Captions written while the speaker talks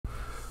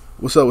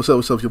What's up, what's up,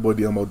 what's up? It's your boy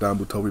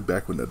Domuto. We're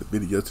back with another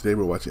video. Today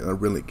we're watching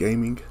Unreal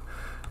Gaming.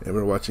 And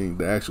we're watching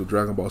the actual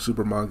Dragon Ball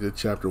Super manga,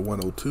 chapter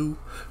 102.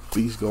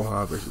 Beast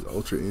Gohan versus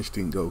Ultra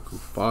Instinct Goku.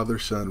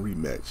 Father-son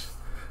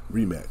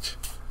rematch.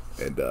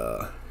 And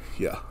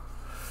yeah.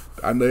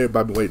 I know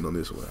everybody been waiting on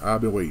this one.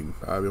 I've been waiting.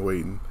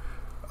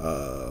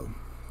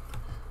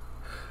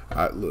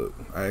 Look,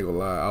 I ain't gonna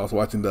lie. I was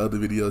watching the other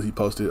videos he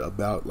posted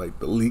about like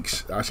the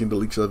leaks. I seen the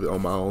leaks of it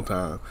on my own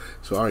time,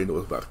 so I already know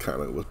what's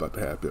about to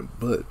happen.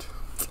 But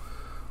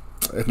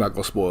it's not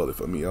gonna spoil it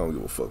for me. I don't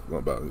give a fuck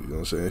about it. You know what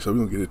I'm saying? So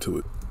we're gonna get into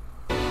it.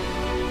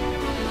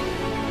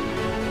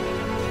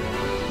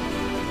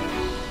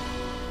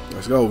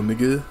 Let's go,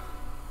 nigga.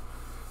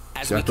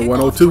 As Chapter we kick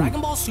 102. off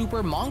Dragon Ball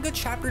Super manga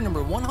chapter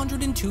number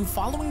 102,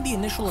 following the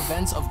initial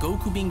events of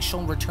Goku being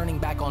shown returning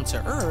back onto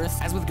Earth,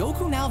 as with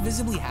Goku now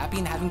visibly happy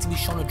and having to be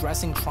shown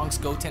addressing Trunks,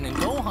 Goten, and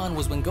Gohan,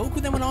 was when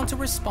Goku then went on to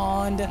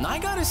respond. And I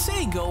gotta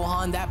say,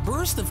 Gohan, that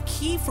burst of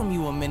ki from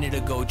you a minute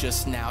ago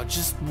just now,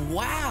 just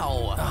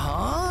wow.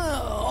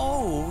 Huh?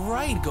 Oh,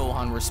 right,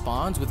 Gohan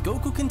responds, with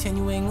Goku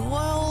continuing,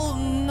 well,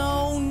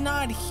 no,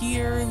 not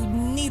here,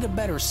 need a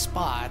better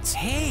spot.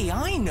 Hey,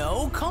 I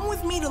know, come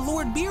with me to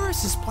Lord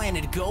Beerus's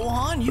planet, Gohan.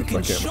 You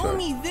can show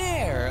me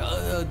there.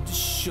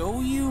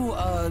 Show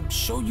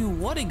you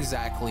what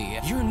exactly?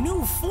 Your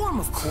new form,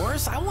 of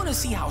course. I want to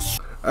see how.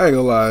 I ain't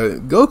gonna lie.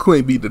 Goku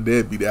ain't beat the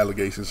deadbeat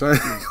allegations. I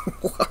ain't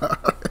gonna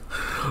lie.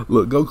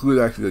 Look, Goku is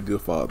actually a good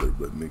father,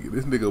 but nigga,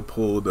 this nigga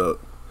pulled up.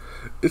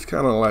 It's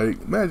kind of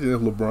like, imagine if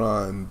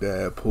LeBron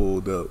dad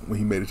pulled up when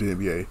he made it to the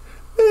NBA.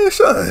 Man,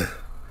 son,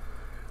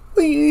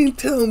 when you ain't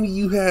tell me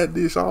you had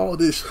all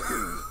this.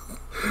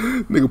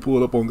 Nigga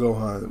pulled up on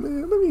Gohan.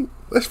 Man,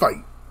 let's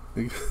fight.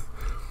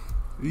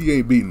 He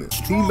ain't beating it.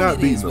 He not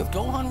beating it. With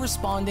Gohan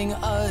responding,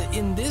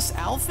 in this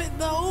outfit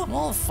though?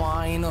 Well,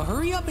 fine.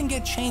 Hurry up and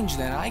get changed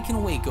then. I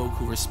can wait,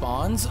 Goku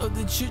responds.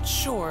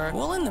 Sure.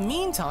 Well, in the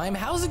meantime,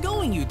 how's it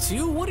going, you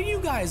two? What are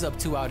you guys up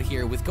to out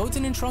here? With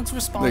Goten and Trunks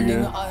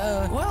responding,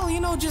 well, you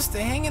know, just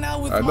hanging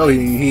out with I know he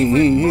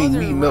ain't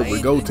meeting up right?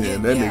 with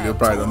Goten. That nigga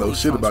probably don't know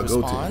shit about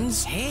Goten.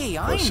 Hey,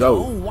 I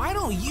know. Why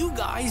don't you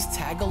guys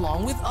tag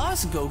along with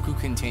us? Goku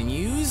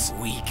continues.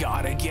 We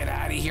gotta get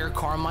out of here,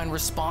 Carmine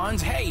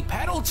responds. Hey,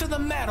 pedal to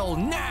the metal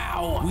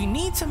now. We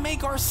need to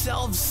make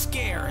ourselves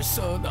scarce.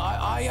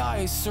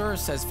 Aye, sir,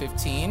 says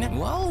 15.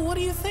 Well, what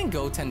do you think,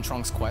 Goten?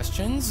 Trunks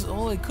questions.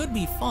 Well, it could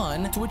be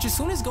fun. To which, as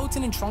soon as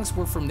Goten and Trunks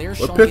were from there,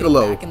 shown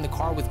back in the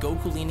car with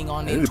Goku leaning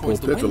on in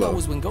towards the window,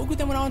 was when Goku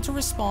then went on to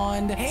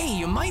respond, hey,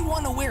 you might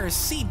want to wear a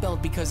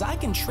seatbelt because I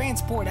can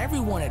transport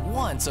everyone at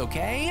once,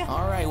 okay?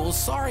 Alright, well,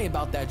 sorry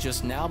about that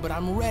just now, but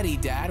I'm ready,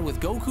 Dad,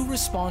 with Goku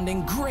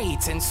responding,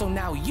 great, and so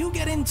now you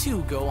get in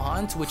too,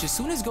 Gohan, to which as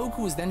soon as Goku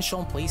was then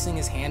shown placing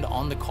his hand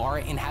on the car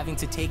and having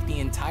to take the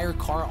entire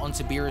car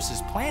onto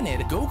Beerus's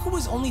planet, Goku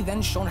was only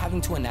then shown having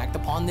to enact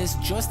upon this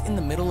just in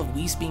the middle of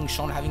Whis being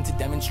shown having to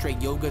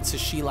demonstrate yoga to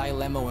Shilai,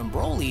 Lemmo, and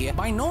Broly.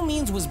 By no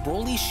means was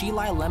Broly,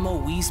 Shilai,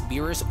 Lemmo, Whis,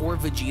 Beerus, or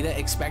Vegeta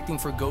expecting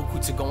for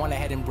Goku to go on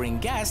ahead and bring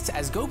guests,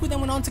 as Goku then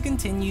went on to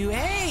continue,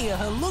 hey,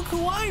 look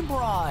who I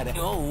brought.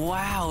 Oh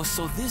wow,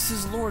 so this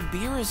is Lord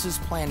Beerus's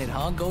planet,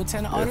 huh?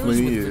 Goten utters,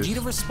 with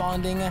Vegeta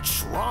responding,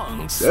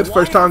 Trunks. That's the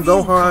first time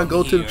Gohan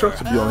go to the Trunks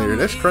to be on here.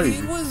 That's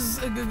crazy. It was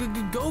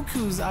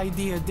Goku's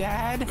idea,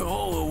 Dad.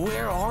 Oh,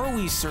 where are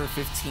we, sir?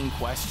 15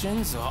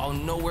 questions. Oh,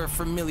 nowhere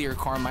familiar,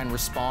 Carmine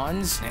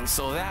responds. And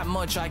so that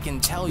much I can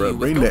tell you.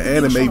 Bring the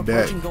anime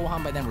back.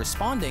 Gohan by then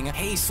responding,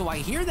 hey, so I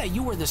hear that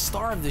you were the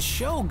star of the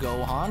show,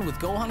 Gohan, with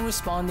Gohan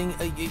responding,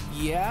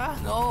 yeah?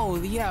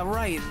 Oh, yeah,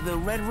 right, the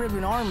Red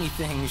Ribbon Army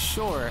thing,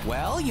 sure.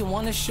 Well, you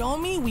want to show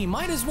me? We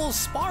might as well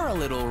spar a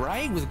little,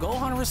 right? With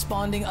Gohan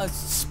responding,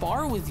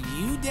 spar with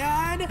you,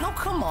 Dad? No,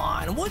 come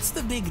on, what's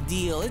the big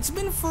deal? It's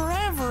been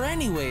forever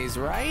anyways,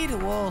 right?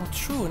 Well,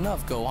 true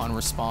enough, Gohan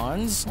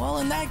responds. Well,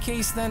 in that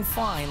case, then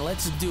fine,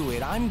 let's do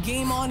it. I'm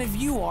game on if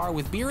you are,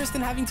 with Beerus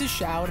then having to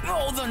shout,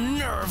 oh, the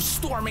nerve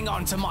storming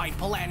onto my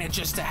planet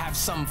just to have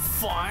some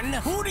fun.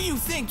 Who do you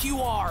think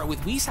you are?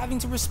 With Whis having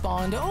to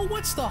respond, oh,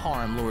 what's the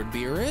harm, Lord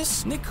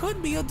Beerus? It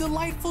could be a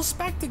delightful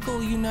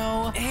spectacle, you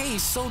know. Hey,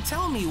 so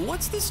tell me,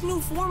 what's this new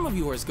form of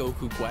yours,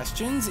 Goku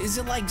questions? Is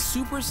it like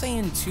Super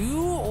Saiyan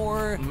 2,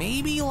 or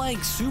maybe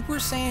like Super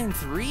Saiyan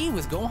 3?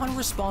 With Gohan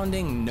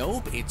responding,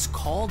 nope, it's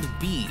called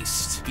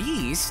Beast.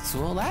 Beast?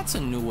 Well, that's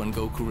a new one,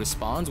 Goku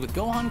responds, with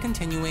Gohan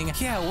continuing,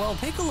 yeah, well,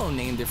 Piccolo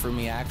named it for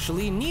me,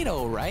 actually.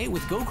 Neato, right?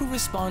 With Goku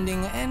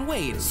responding, and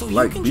wait, so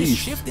you can just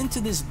shift into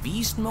this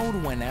Beast mode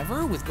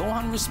whenever? With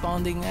Gohan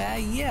responding,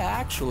 yeah,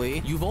 actually.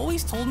 You've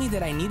always told me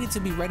that I needed to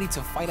be ready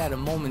to fight at a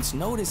moment's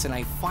notice, and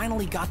I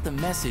finally got the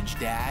message,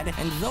 Dad.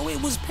 And though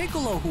it was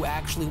Piccolo who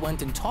actually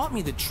went and taught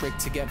me the trick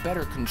to get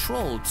better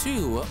control,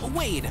 too.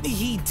 Wait,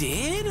 he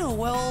did?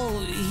 Well,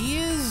 he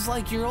is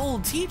like your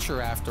old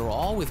teacher, after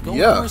all, with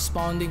Gohan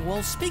responding,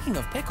 well, speaking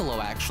of Piccolo,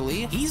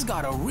 actually, he's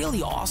got a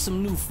really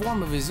awesome new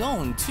form of his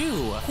own,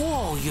 too.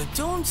 Whoa, you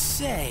don't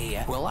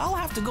say. Well, I'll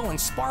have to go and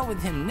spar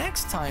with him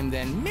next time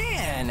then.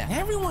 Man,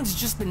 everyone's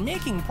just been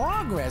making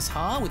progress,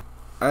 huh?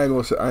 I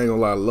ain't gonna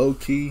lie, low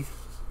key.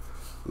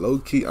 Low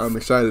key, I'm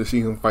excited to see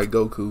him fight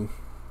Goku.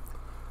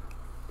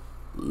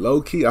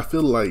 Low key, I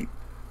feel like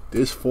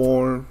this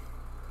form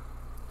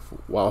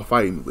while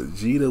fighting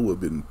Vegeta would have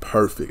been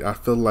perfect. I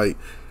feel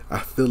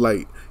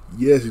like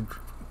yes,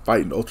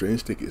 fighting Ultra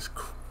Instinct is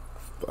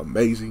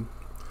amazing,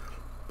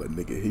 but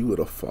nigga, he would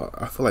have fought.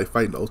 I feel like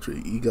fighting Ultra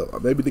Ego.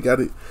 Maybe they got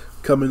it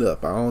coming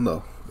up. I don't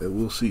know.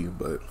 We'll see.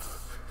 But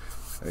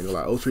I ain't gonna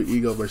lie, Ultra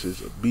Ego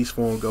versus Beast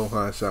Form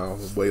Gohan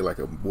sounds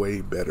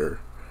way better.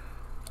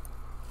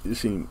 It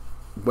seemed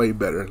way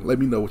better. Let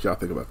me know what y'all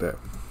think about that.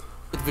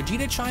 With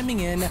Vegeta chiming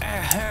in,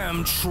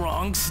 ahem,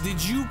 Trunks,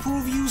 did you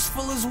prove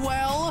useful as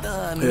well?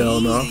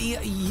 Hell no.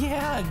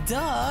 Yeah, duh.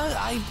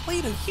 I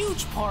played a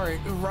huge part,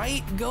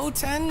 right,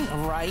 Goten?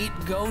 Right,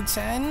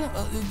 Goten?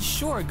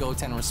 Sure,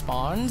 Goten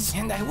responds.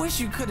 And I wish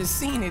you could have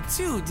seen it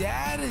too,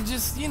 Dad.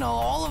 Just, you know,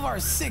 all of our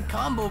sick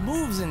combo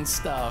moves and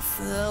stuff.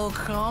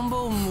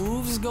 Combo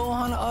moves,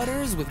 Gohan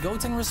utters, with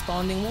Goten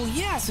responding, well,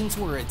 yeah, since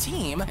we're a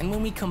team, and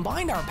when we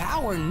combined our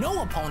power,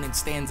 no opponent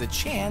stands a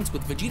chance,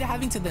 with Vegeta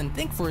having to then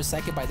think for a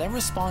second by then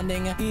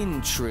responding,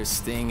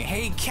 interesting.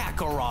 Hey,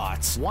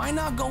 Kakarot, why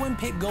not go and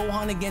pit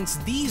Gohan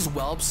against these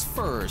whelps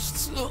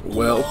first?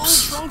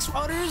 Whelps? Trunks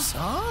utters?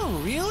 Oh,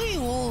 really?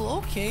 Well,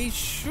 okay,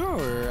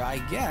 sure, I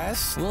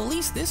guess. Well, at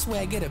least this way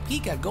I get a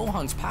peek at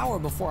Gohan's power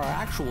before our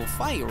actual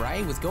fight,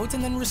 right? With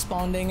Goten then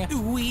responding,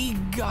 we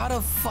gotta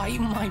fight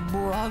my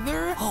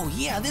brother? Oh,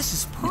 yeah, this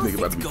is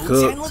perfect,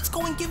 Goten. Let's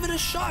go and give it a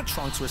shot,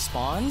 Trunks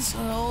responds.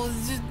 Oh,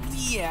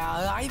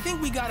 yeah, I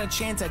think we got a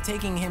chance at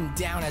taking him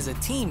down as a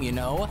team, you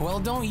know? Well,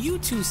 don't you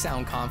two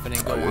sound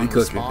confident, Gohan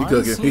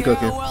responds. He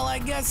cooking. Well, I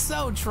guess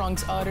so,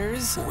 Trunks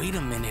utters. Wait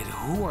a minute,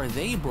 who are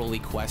they,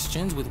 Broly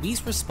questions, with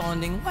Whis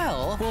responding,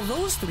 well,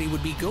 those three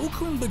would be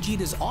Goku and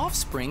Vegeta's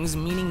offsprings,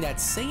 meaning that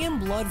Saiyan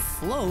blood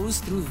flows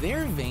through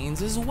their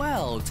veins as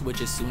well, to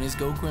which as soon as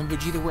Goku and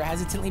Vegeta were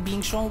hesitantly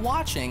being shown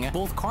watching,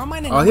 both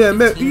Carmine and he haven't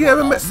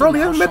met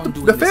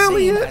the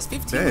family yet? As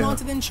 15 went on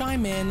to then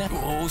chime in,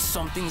 oh,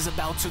 something's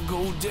about to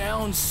go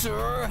down,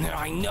 sir.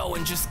 I know,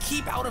 and just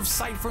keep out of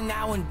sight for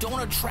now and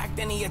don't attract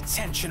any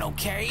attention,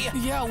 okay?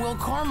 Yeah, well,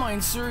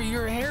 Carmine, sir,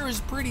 your hair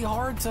is pretty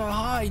hard to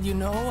hide, you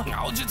know?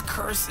 I'll just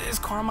curse this,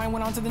 Carmine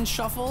went on to then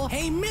shuffle.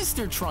 Hey,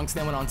 Mr. Trunks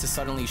then went on to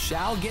suddenly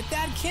shout, get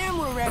that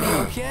camera ready,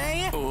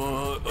 okay?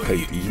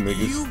 Hate these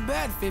niggas. You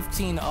bet,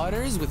 15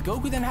 utters, with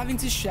Goku then having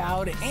to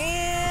shout,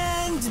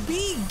 and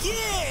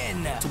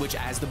begin! To which,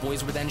 as the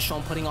boys were then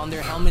shown putting on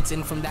their helmets,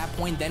 and from that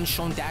point then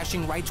shown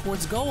dashing right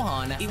towards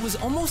Gohan, it was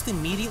almost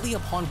immediately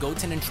upon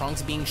Goten and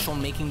Trunks being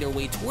shown making their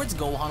way towards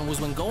Gohan was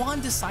when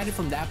Gohan decided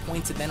from that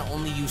point to then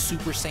only use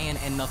Super Saiyan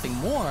and nothing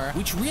more,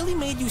 which really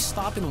made you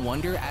stop and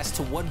wonder as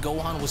to what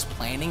Gohan was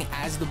planning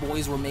as the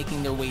boys were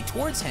making their way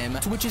towards him,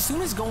 to which as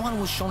soon as Gohan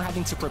was shown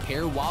having to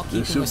prepare while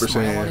keeping a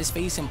smile on his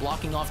face and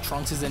blocking off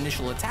Trunks'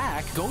 initial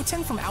attack,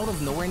 Goten from out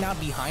of nowhere now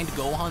behind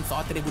Gohan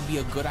thought that it would be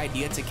a good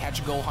idea to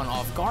catch Gohan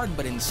off guard,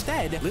 but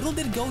instead, little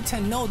did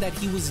Goten know that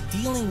he was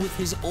dealing with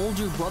his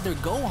older brother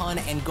Gohan,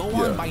 and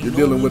Gohan by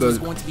no means was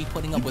going to be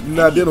putting up with any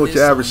not dealing with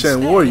your average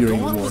Saiyan warrior Gohan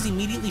anymore. was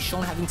immediately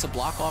shown having to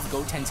block off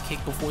Goten's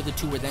kick before the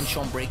two were then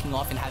shown breaking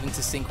off and having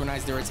to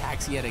synchronize their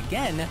attacks yet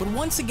again, but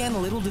once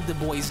again, little did the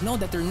boys know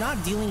that they're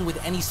not dealing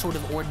with any sort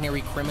of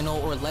ordinary criminal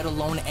or let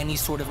alone any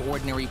sort of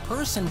ordinary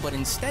person, but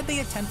instead they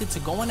attempted to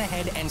go on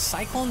ahead and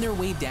cyclone their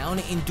way down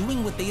in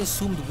doing what they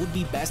assumed would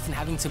be best in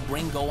having to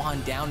bring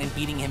Gohan down and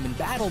beating him in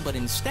battle, but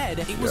instead,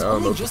 it was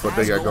only just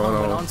as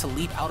Gohan went on to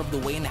leap out of the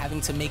way and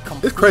having to make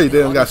complete it's crazy they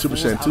don't got Super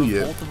Saiyan 2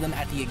 yet. Both of them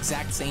at the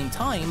exact same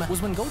time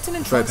was when Goten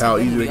and Trunks how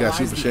easy they got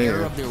Super the error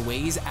Saiyan. Of their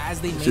ways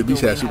as they made Should be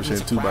their way Super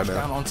Saiyan 2 by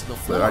now. down onto the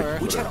floor,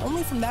 which had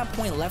only from that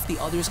point left the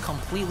others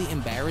completely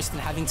embarrassed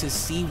and having to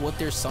see what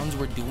their sons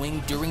were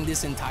doing during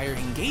this entire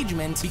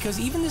engagement, because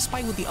even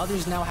despite what the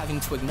others now having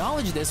to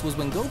acknowledge this was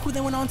when Goku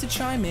then went on to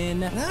chime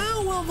in,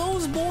 well,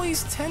 those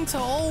boys tend to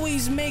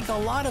always make a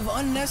lot of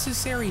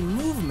unnecessary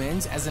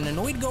movements, as an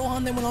annoyed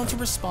Gohan then went on to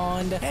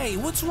respond, hey,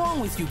 what's wrong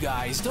with you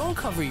guys? Don't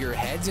cover your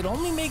heads, it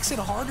only makes it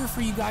harder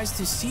for you guys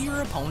to see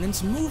your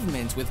opponent's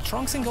movements, with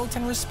Trunks and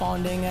Goten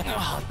responding,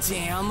 oh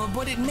damn,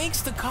 but it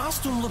makes the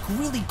costume look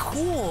really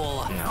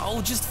cool.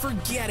 No, just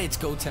forget it,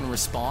 Goten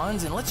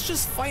responds, and let's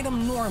just fight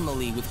him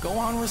normally, with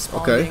Gohan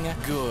responding,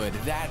 good,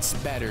 that's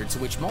better, to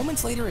which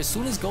moments later, as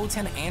soon as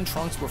Goten and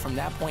Trunks were from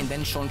that point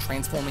then shown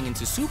transforming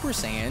into Super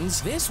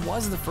Saiyans, this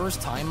was the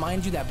first time,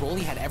 mind you, that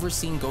Broly had ever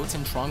seen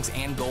Goten, Trunks,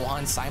 and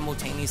Gohan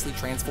simultaneously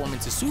transform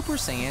into Super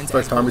Saiyans.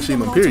 First time we seen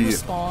them, period.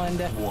 Respond,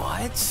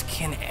 what?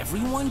 Can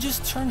everyone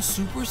just turn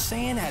Super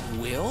Saiyan at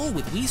will?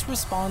 With Whis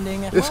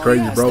responding, it's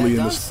crazy, yes,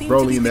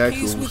 Broly in the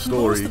actual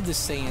story. Most of the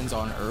Saiyans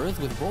on Earth,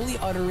 with Broly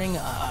uttering,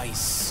 I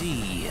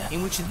see.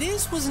 In which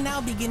this was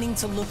now beginning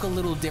to look a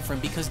little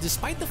different, because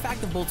despite the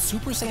fact of both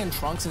Super Saiyan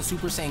Trunks and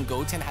Super Saiyan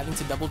Goten having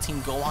to double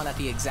team Gohan at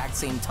the exact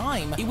same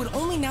time, it would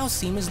only now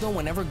seem as though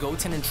whenever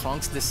Goten and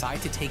Trunks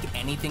decide to take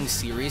anything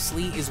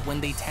seriously is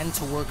when they tend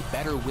to work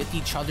better with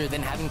each other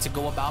than having to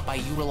go about by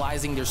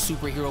utilizing their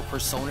superhero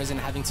personas and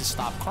having to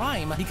stop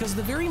crime, because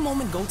the very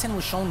moment Goten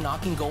was shown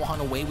knocking Gohan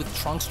away with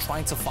Trunks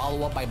trying to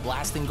follow up by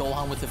blasting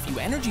Gohan with a few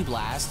energy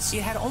blasts,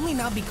 it had only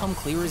now become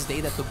clear as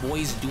day that the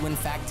boys do in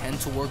fact tend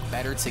to work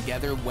better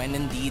together when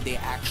indeed they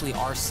actually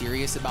are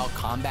serious about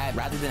combat,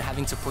 rather than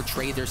having to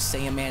portray their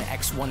Saiyaman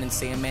X1 and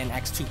Saiyaman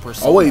X2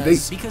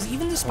 personas. Because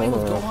even despite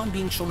with Gohan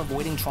being shown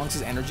avoiding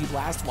Trunks' energy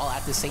blast while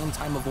at the same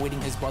time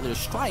avoiding his brother's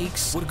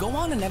strikes, what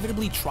Gohan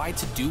inevitably tried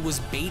to do was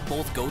bait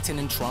both Goten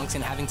and Trunks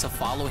in having to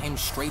follow him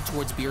straight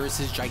towards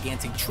Beerus'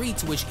 gigantic tree,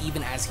 to which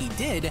even as he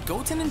did,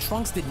 Goten and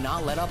Trunks did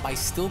not let up by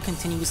still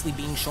continuously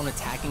being shown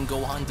attacking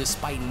Gohan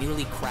despite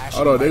nearly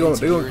crashing into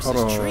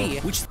Beerus' tree,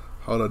 which...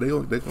 Hold on,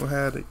 they gonna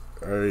have it.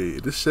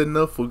 Alright, this setting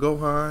up for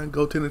Gohan,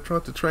 Goten and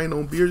Trunks to train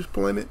on Beerus'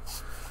 planet?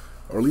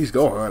 Or at least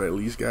Gohan, at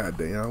least.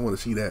 Goddamn, I want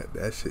to see that.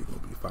 That shit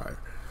gonna be fire.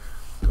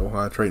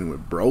 Gohan training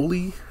with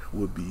Broly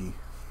would be...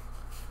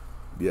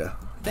 Yeah.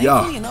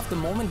 Thankfully enough, the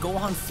moment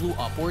Gohan flew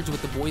upwards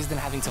with the boys then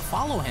having to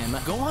follow him,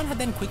 Gohan had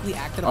then quickly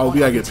acted upon we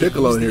gotta get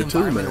Piccolo in here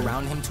too, man.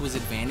 around him to his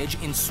advantage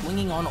in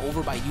swinging on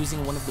over by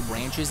using one of the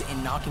branches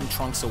and knocking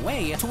Trunks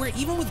away, to where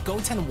even with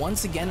Goten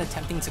once again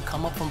attempting to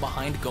come up from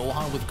behind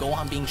Gohan, with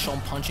Gohan being shown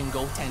punching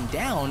Goten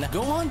down,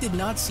 Gohan did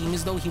not seem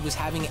as though he was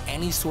having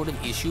any sort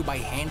of issue by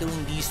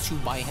handling these two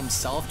by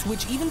himself, to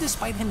which even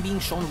despite him being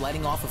shown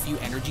letting off a few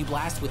energy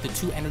blasts, with the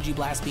 2 energy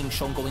blasts being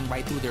shown going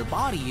right through their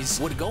bodies,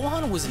 what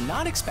Gohan was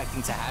not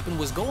expecting to happen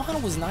was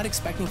Gohan was not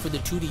expecting for the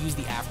 2 to use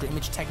the after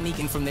image technique,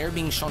 and from there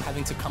being shown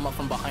having to come up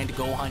from behind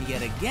Gohan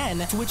yet again,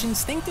 to which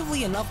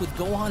instinctively enough, with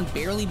Gohan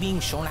barely being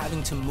shown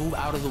having to move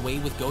out of the way,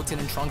 with Goten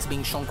and Trunks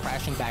being shown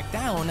crashing back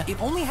down,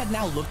 it only had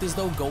now looked as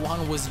though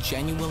Gohan was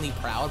genuinely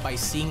proud by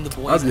seeing the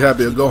boys. I'd be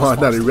happy if Gohan's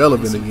not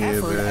irrelevant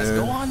again, man. As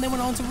Gohan then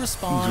went on to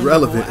respond, he's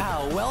relevant.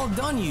 Wow, well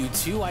done you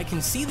two. I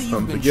can see that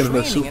you've been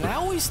training, and I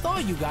always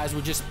thought you guys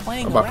were just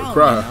playing around, you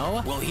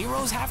know? Well,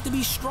 heroes have to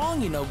be strong,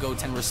 you know,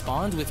 Goten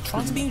responds, with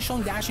Trunks being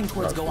shown dashing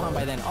towards Gohan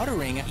by then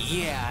uttering,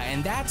 yeah,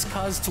 and that's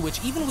cuz, to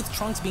which even with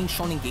Trunks being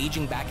shown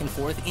engaging back and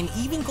forth and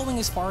even going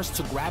as far as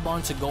to grab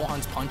onto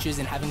Gohan's punches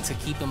and having to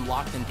keep them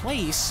locked in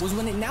place, was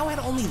when it now had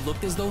only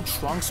looked as though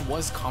Trunks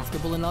was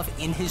comfortable enough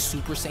in his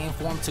Super Saiyan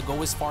form to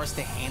go as far as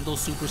to handle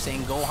Super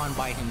Saiyan Gohan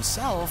by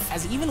himself,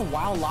 as even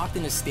while locked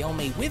in a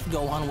stalemate with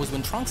Gohan was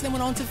when Trunks then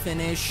went on to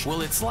finish,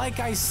 well, it's like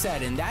I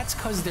said, and that's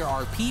cuz there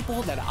are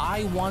people that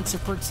I want to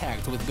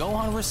protect, with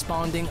Gohan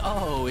responding,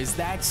 oh, is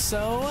that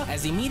so?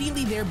 As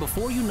immediately there,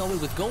 before you know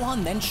it, with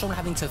Gohan then shown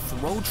having to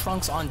throw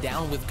Trunks on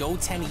down, with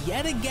Goten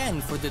yet again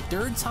for the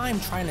 3rd time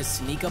trying to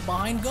sneak up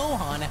behind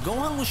Gohan.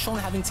 Gohan was shown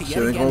having to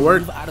yet again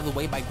move out of the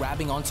way by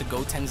grabbing onto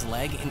Goten's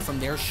leg, and from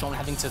there shown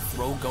having to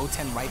throw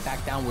Goten right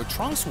back down where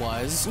Trunks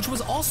was, which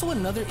was also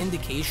another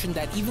indication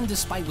that even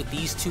despite with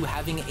these two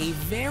having a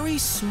very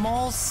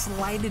small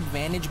slight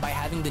advantage by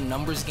having the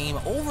numbers game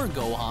over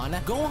Gohan,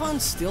 Gohan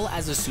still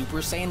as a Super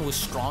Saiyan was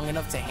strong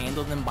enough to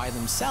handle them by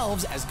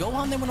themselves, as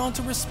Gohan then went on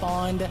to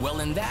respond, well,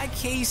 in that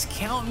case,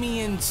 count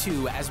me in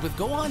too, as with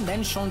Gohan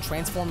then shown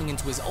transforming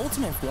into his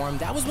ultimate form,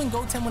 that was when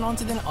Goten went on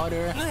to then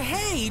utter,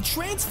 hey,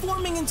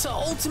 transforming into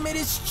ultimate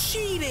is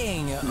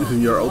cheating!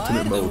 Using your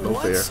ultimate mode, no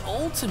fair. What's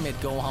ultimate?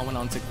 Gohan went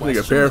on to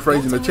question. Nigga,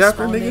 paraphrasing the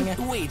chapter,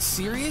 nigga? Wait,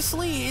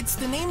 seriously? It's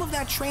the name of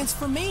that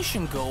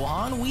transformation,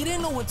 Gohan. We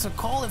didn't know what to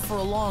call it for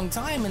a long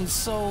time, and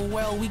so,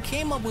 well, we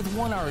came up with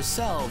one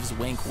ourselves,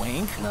 wink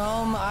wink.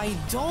 I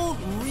don't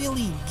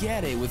really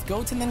get it, with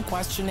Goten then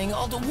questioning,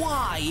 oh,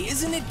 why?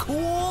 Isn't it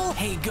cool?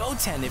 Hey,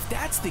 Goten, if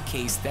that's the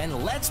case,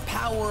 then let's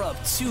power up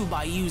too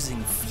by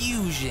using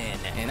fusion.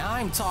 And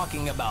I'm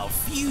talking about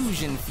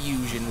fusion,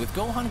 with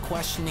Gohan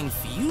questioning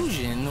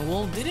fusion.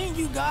 Well, didn't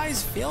you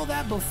guys fail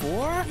that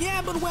before?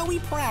 Yeah, but well, we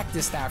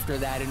practiced after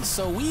that, and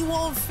so we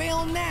won't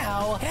fail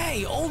now.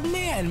 Hey, old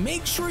man,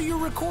 make sure you're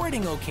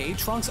recording, okay?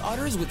 Trunks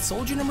utters, with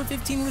soldier number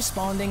 15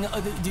 responding,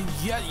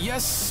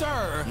 yes,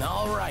 sir.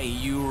 All right,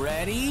 you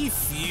ready?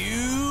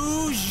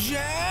 Fusion!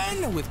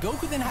 With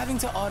Goku then having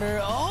to utter,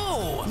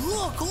 oh,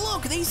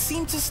 look, they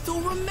seem to still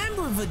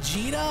remember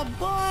Vegeta,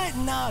 but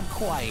not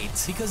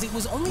quite, because it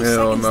was only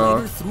seconds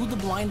later through the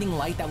blinding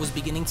light that was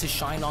beginning to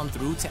shine on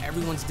through, to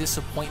everyone's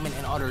disappointment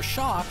and utter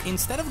shock.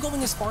 Instead of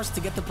going as far as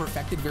to get the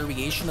perfected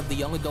variation of the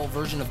young adult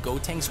version of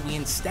Gotenks, we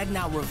instead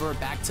now revert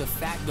back to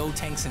fat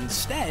Gotenks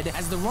instead,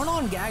 as the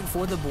run-on gag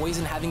for the boys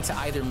in having to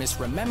either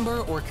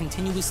misremember or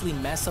continuously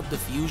mess up the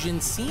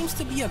fusion seems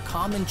to be a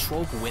common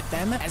trope with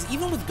them, as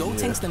even with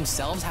Gotenks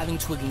themselves having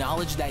to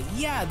acknowledge that,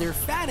 yeah, they're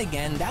fat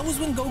again, that was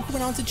when Goku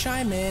went on to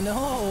chime in,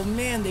 oh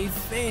man, they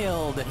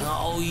failed.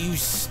 Oh, you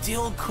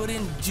still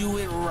couldn't do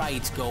it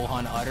right,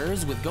 Gohan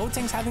utters, with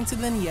Gotenks having to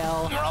then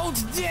yell, oh,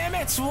 damn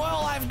it,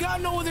 well, I've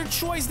got no other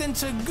choice than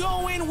to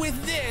go in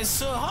with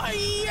this,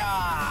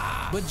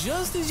 hi-ya! But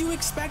just as you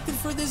expected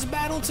for this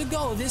battle to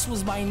go, this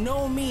was by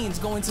no means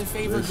going to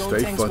favor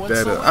Gotenks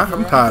whatsoever.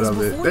 I'm tired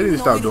of it. They need to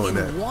stop doing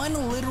that. One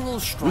literal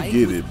strike,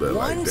 we get it, but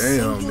like,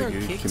 damn,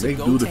 nigga, can they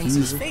do the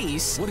fusion?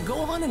 Face, what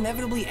Gohan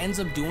inevitably ends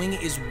up doing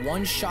is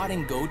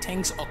one-shotting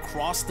Gotenks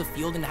across the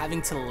field and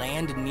having to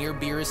land near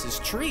Beerus's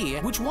tree,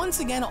 which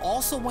once again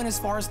also went as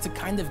far as to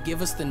kind of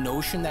give us the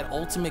notion that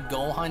Ultimate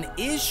Gohan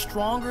is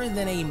stronger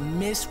than a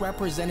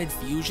misrepresented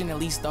fusion, at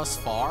least thus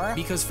far,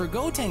 because for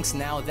Gotenks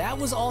now, that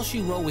was all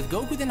she wrote, with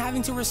Goku then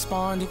having to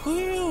respond,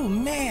 "Whew,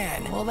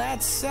 man, well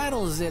that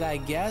settles it, I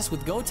guess,"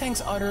 with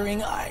Gotenks uttering,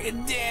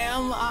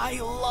 "Damn, I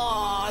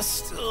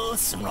lost."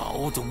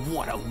 Oh,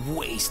 what a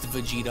waste,"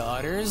 Vegeta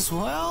utters.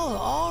 "Well,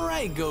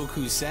 alright,"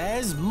 Goku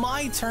says,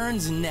 "my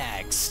turn's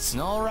next."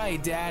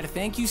 "Alright, Dad,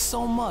 thank you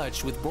so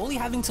much," with Broly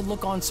having to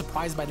look on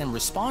surprised by them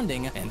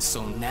responding, and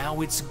so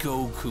now it's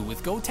Goku,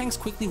 with Gotenks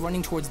quickly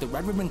running towards the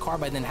Red Ribbon car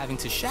by then having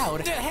to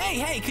shout,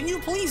 Hey, can you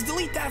please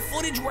delete that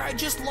footage where I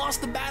just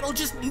lost the battle?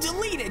 Just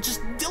delete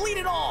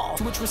it all."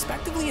 To which,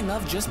 respectively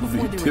enough, just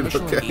before their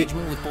initial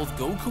engagement, with both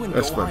Goku and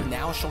Gohan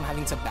now shown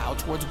having to bow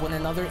towards one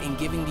another and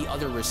giving the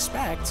other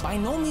respect, by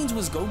no means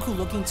was Goku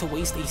looking to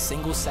waste a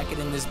single second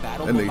in this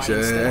battle, and but they by said,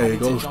 instead "Hey, having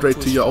go to jump straight to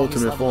to his your strongest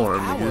ultimate level of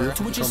form, power, nigga.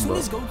 to which, as soon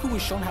as Goku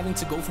was shown having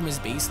to go from his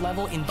base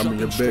level and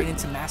jumping straight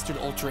into Mastered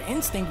Ultra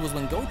Instinct, was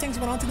when Gotenks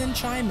went on to then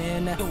chime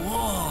in,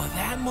 "Whoa,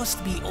 that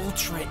must be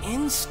Ultra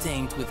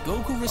Instinct," with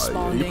Goku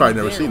responding, you probably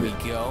never "There seen we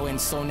it." go." And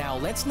so now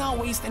let's not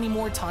waste any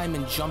more time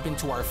and jump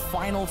into our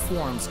final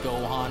forms,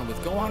 Gohan,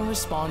 with Gohan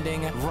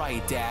responding,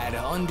 "Right, Dad,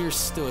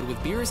 understood,"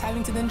 with Beerus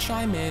having to then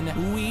chime in,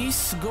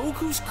 "Whis,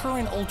 Goku's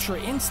current Ultra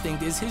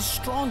Instinct is his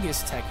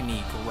strongest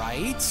technique,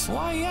 right?"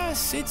 "Why,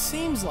 yes, it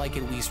seems like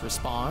it," Whis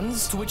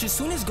responds. To which, as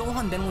soon as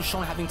Gohan then was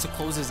shown having to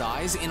close his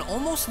eyes and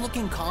almost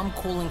looking calm,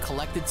 cool, and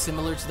collected,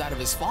 similar to that of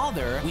his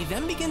father, we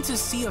then begin to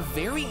see a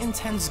very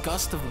intense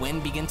gust of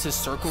wind begin to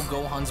circle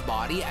Gohan's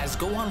body, as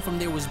Gohan from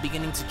there was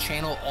beginning to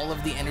channel all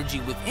of the energy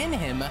within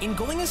him, and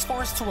going as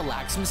far as to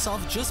relax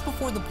himself just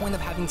before the point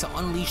of having to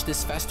unleash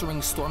this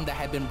festering storm that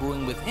had been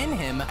brewing within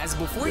him, as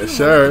before you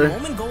know it, the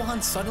moment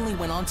Gohan suddenly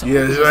went on to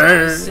open his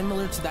eyes,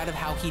 similar to that of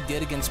how he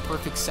did against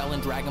Perfect Cell in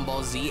Dragon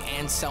Ball Z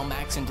and Cell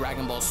Max in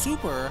Dragon Ball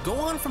Super,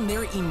 Gohan from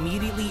there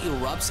immediately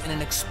erupts in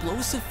an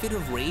explosive fit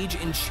of rage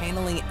and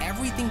channeling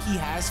everything he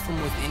has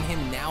from within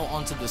him now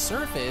onto the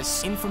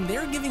surface, and from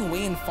there giving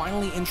way and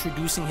finally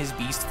introducing his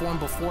beast form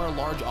before a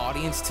large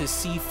audience to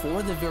see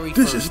for the very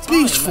first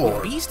time.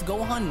 With Beast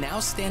Gohan now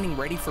standing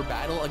ready for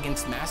battle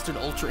against Mastered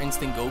Ultra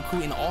Instinct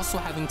Goku, and also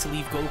having to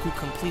leave Goku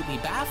completely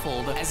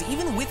baffled, as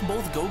even with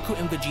both Goku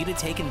and Vegeta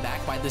taken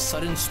back by the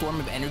sudden storm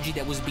of energy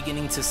that was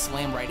beginning to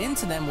slam right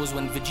into them, was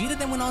when Vegeta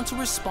then went on to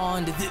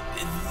respond,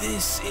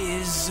 "This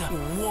is...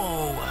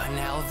 whoa,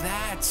 now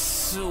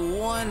that's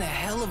one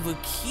hell of a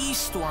key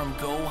storm,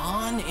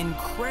 Gohan.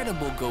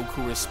 Incredible,"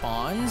 Goku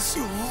responds.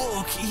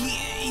 "Look,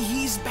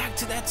 he's back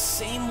to that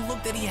same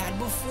look that he had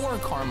before,"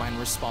 Carmine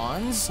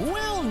responds.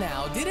 "Well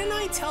now, didn't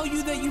I tell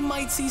you that you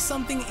might see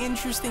something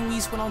interesting?"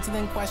 Whis went on to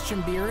then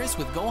question Beerus,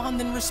 with Gohan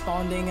then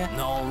responding,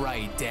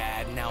 "Alright,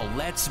 Dad, now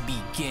let's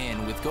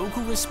begin," with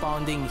Goku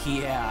responding,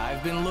 "Yeah,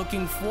 I've been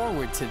looking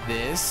forward to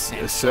this."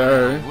 Yes,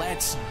 sir.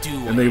 Let's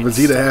do it. And they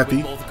Vegeta happy.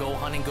 With both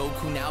Gohan and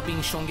Goku now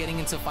being shown getting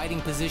into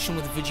fighting position,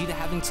 with Vegeta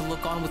having to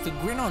look on with a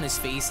grin on his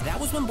face, that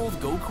was when both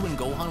Goku and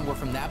Gohan were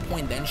from that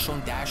point then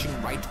shown dashing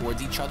right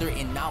towards each other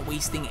and not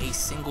wasting a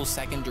single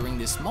second during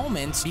this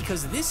moment,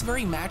 because this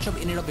very matchup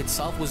in and of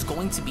itself was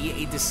going to be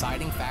a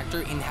deciding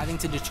factor in having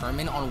to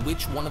determine on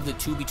which one of the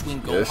two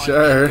between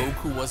Gohan and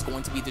Goku was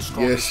going to be the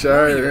strongest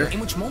warrior, in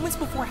which moments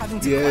before having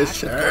to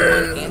clash with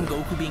Gohan and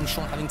Goku being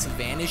shown having to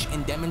vanish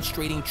and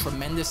demonstrating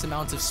tremendous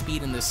amounts of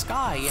speed in the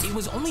sky, it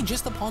was only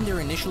just upon their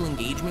initial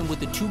engagement with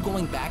the two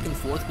going back and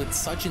forth with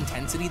such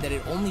intensity that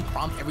it only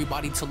prompted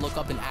everybody to look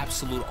up in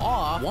absolute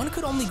awe. One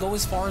could only go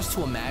as far as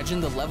to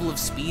imagine the level of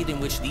speed in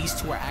which these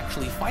two are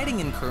actually fighting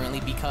in currently,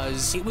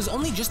 because it was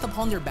only just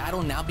upon their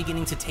battle now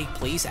beginning to take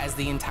place as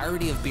the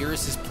entirety of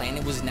Beerus's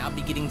planet was now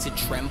beginning to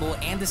tremble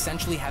and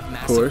essentially have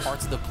massive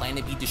parts of the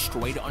planet be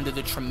destroyed under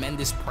the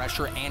tremendous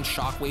pressure and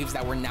shockwaves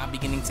that were now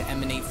beginning to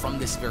emanate from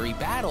this very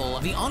battle.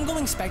 The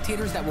ongoing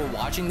spectators that were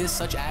watching this,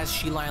 such as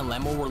Sheila and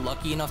Lemmo, were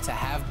lucky enough to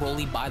have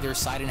Broly by their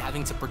side and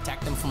having to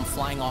protect them from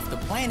flying off the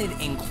planet,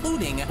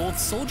 including both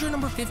Soldier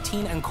number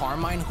 15 and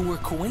Carmine, who were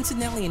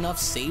coincidentally enough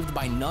saved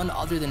by none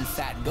other than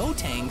Fat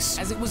Gotenks,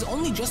 as it was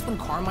only just when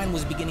Carmine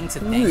was beginning to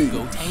thank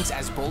Gotenks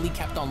as Broly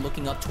kept on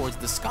looking up towards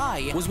the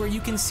sky, was where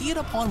you can see it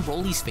upon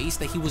Broly's face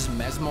that he was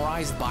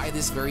mesmerized by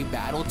this very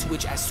battle, to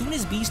which as soon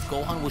as Beast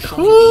Gohan was shown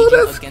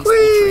engaging against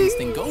Ultra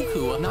Instinct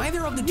Goku,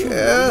 neither of the two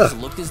warriors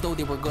looked as though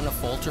they were going to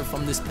falter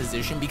from this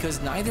position,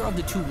 because neither of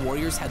the two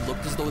warriors had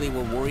looked as though they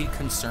were worried,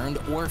 concerned,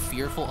 or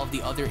fearful of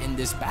the other in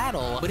this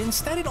battle, but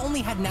instead it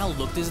only had now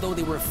looked as though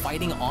they were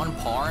fighting on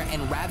par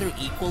and rather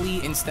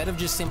equally, instead of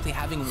just simply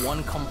having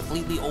one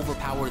completely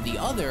overpower the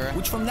other,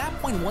 which from that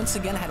point once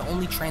again had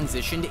only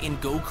transitioned in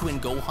Goku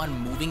and Gohan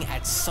moving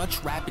at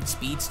such rapid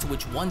speeds, to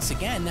which once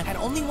again had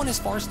only went as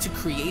far as to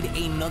create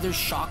another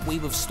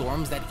shockwave of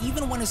storms that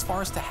even went as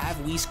far as to have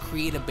Whis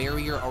create a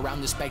barrier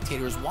around the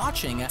spectators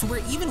watching, to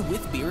where even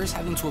with Beerus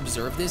having to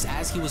observe this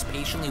as he was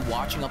patiently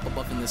watching up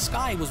above in the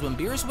sky was when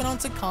Beerus went on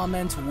to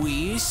comment,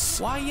 Whis?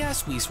 Why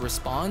yes, Whis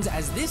responds,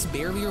 as this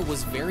barrier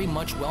was very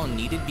much well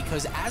needed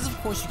because as of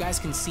course you guys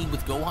can see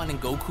with Gohan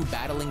and Goku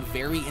battling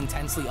very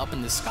intensely up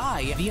in the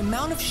sky, the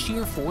amount of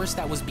sheer force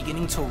that was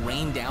beginning to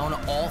rain down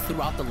all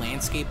throughout the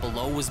landscape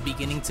below was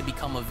beginning to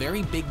become a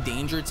very big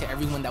danger to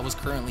everyone that was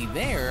currently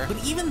there.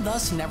 But even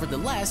thus,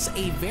 nevertheless,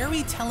 a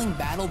very telling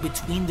battle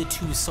between the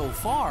two so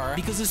far,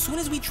 because as soon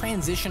as we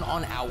transition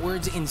on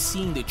outwards in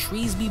seeing the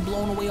trees be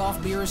blown away off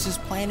Beerus's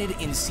planet,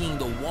 in seeing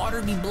the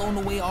water be blown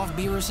away off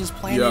Beerus's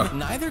planet,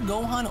 neither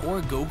Gohan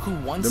or Goku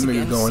once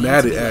again seem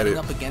to be lining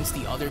up against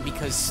the other,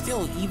 because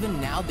still, even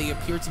now, they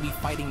appear to be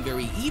fighting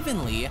very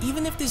evenly,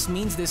 even if this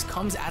means this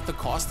comes at the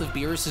cost of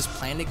Beerus's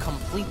planet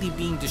completely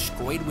being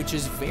destroyed, which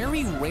is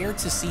very rare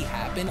to see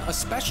happen,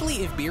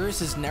 especially if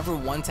Beerus is never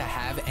one to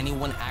have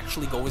anyone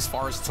actually go as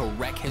far as to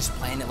wreck his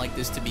planet like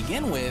this to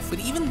begin with. But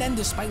even then,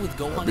 despite with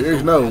Gohan and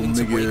Goku having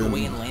to break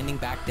away and landing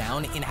back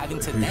down and having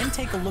to then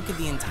take a look at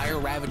the entire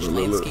ravaged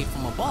landscape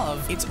from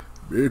above, it's...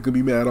 Beerus can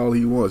be mad all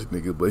he wants,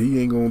 nigga, but he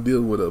ain't gonna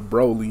deal with a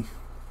Broly,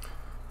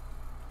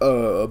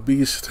 a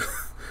beast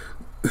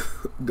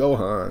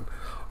Gohan,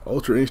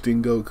 Ultra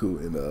Instinct Goku,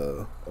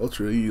 and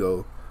Ultra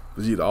Ego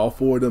Vegeta. All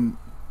four of them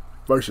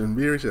versus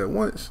Beerus at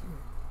once.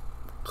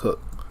 Cook.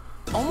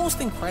 Almost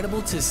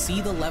incredible to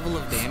see the level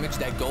of damage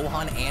that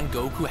Gohan and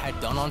Goku had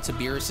done onto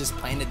Beerus's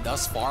planet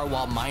thus far,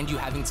 while mind you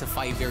having to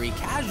fight very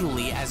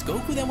casually, as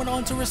Goku then went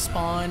on to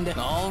respond,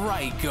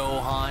 alright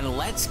Gohan,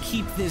 let's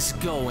keep this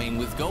going,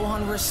 with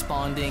Gohan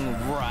responding,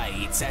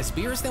 right, as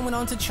Beerus then went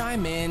on to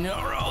chime in,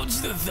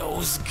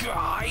 those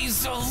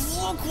guys,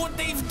 look what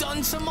they've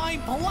done to my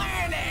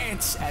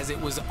planet, as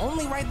it was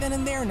only right then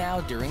and there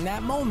now, during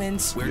that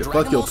moment, where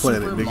Dragon Ball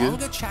Super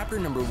Manga chapter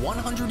number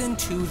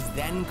 102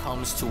 then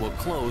comes to a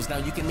close. Now,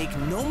 you can make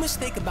no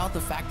mistake about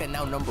the fact that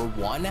now, number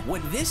one,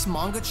 what this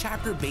manga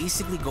chapter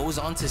basically goes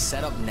on to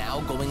set up now,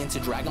 going into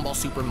Dragon Ball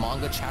Super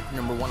Manga chapter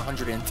number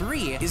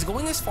 103, is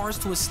going as far as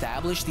to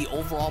establish the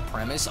overall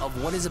premise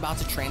of what is about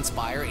to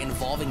transpire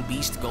involving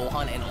Beast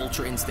Gohan and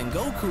Ultra Instinct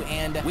Goku,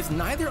 and with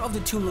neither of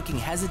the two looking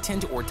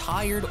hesitant or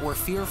tired or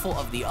fearful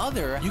of the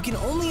other, you can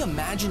only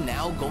imagine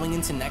now going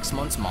into next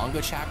month's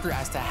manga chapter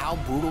as to how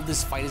brutal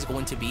this fight is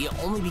going to be,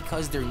 only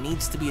because there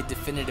needs to be a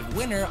definitive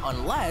winner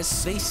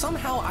unless they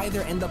somehow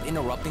either end up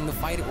interrupting the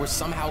fight or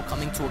somehow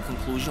coming to a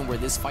conclusion where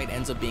this fight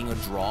ends up being a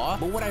draw.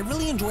 But what I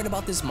really enjoyed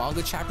about this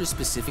manga chapter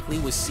specifically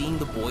was seeing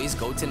the boys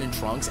Goten and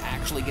Trunks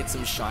actually get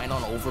some shine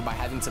on over by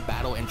having to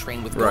battle and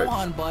train with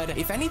Gohan. But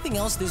if anything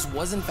else, this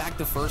was in fact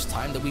the first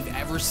time that we've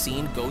ever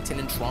seen Goten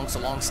and Trunks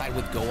alongside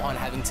with Gohan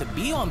having to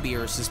be on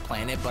Beerus's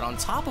planet. But on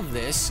top of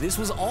this, this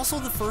was also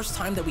the first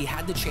time that we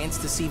had the chance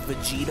to see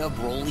Vegeta,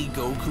 Broly,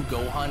 Goku,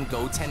 Gohan,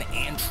 Goten,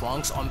 and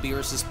Trunks on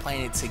Beerus's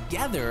planet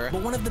together.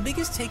 But one of the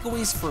biggest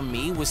takeaways for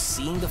me was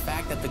seeing the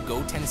fact that the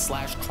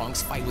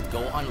Goten/Trunks fight with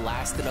Gohan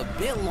lasted a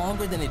bit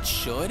longer than it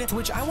should, to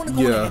which I want to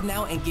go ahead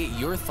now and get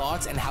your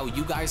thoughts and how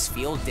you guys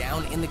feel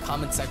down in the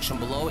comment section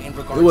below in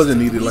regards to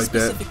these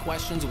specific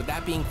questions, with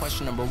that being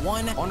question number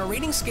 1, on a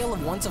rating scale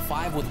of 1 to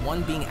 5, with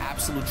 1 being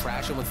absolute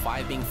trash and with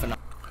 5 being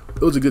phenomenal.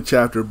 It was a good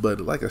chapter,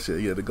 but like I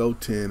said, yeah, the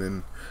Goten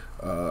and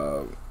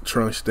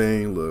Trunks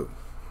thing, look,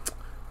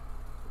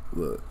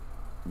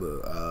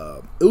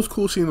 it was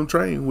cool seeing them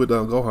train with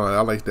Gohan.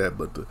 I like that,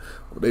 but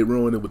they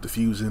ruined it with the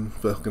fusion,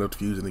 fucking up the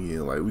fusion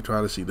again. Like, we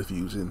trying to see the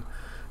fusion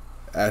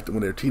after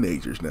when they're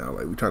teenagers now.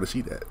 Like, we trying to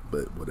see that,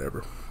 but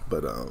whatever.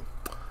 But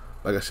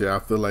like I said, I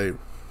feel like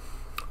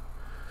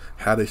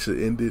how they should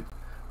end it.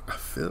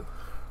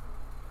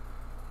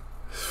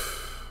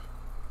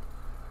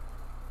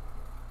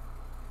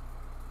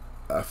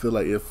 I feel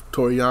like if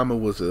Toriyama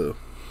was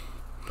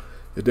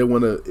if they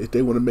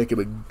wanna make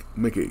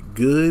it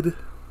good,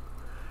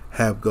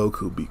 have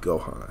Goku beat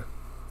Gohan,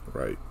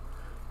 right?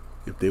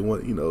 If they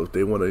want, if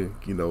they want to,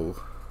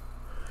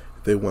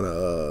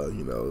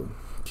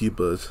 keep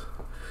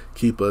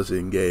us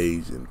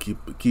engaged and keep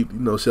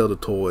sell the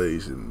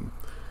toys and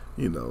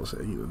you know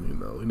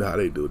how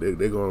they do.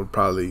 They're gonna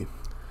probably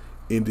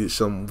end it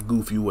some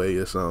goofy way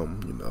or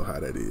something. You know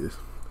how that is.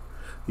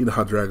 You know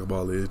how Dragon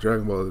Ball is.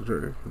 Dragon Ball is,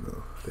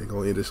 they're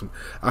gonna end it some.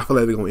 I feel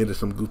like they're gonna end it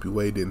some goofy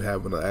way than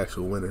having an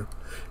actual winner.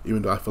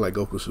 Even though I feel like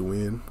Goku should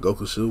win.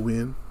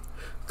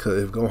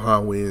 Cause if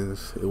Gohan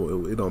wins,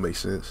 it don't make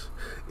sense.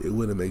 It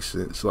wouldn't make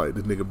sense. Like,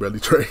 this nigga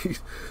barely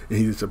trains and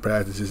he just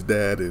surpasses his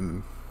dad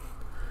and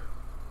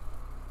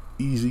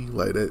easy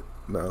like that.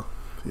 No,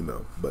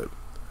 but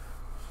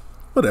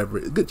whatever.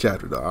 Good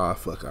chapter though. I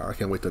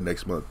can't wait till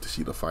next month to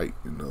see the fight.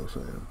 You know what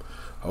I'm saying?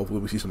 Hopefully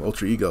we see some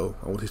Ultra Ego.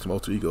 I want to see some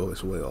Ultra Ego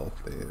as well.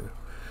 And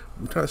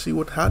we're trying to see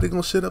how they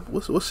gonna set up.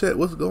 What's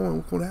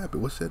gonna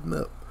happen? What's setting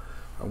up?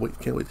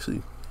 Can't wait to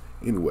see.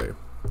 Anyway.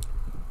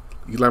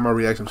 If you like my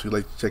reaction, so you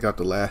like to check out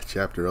the last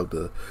chapter of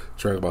the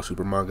Dragon Ball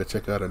Super manga,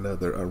 check out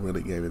another Unreal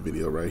Gaming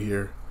video right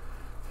here.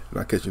 And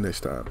I'll catch you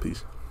next time.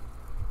 Peace.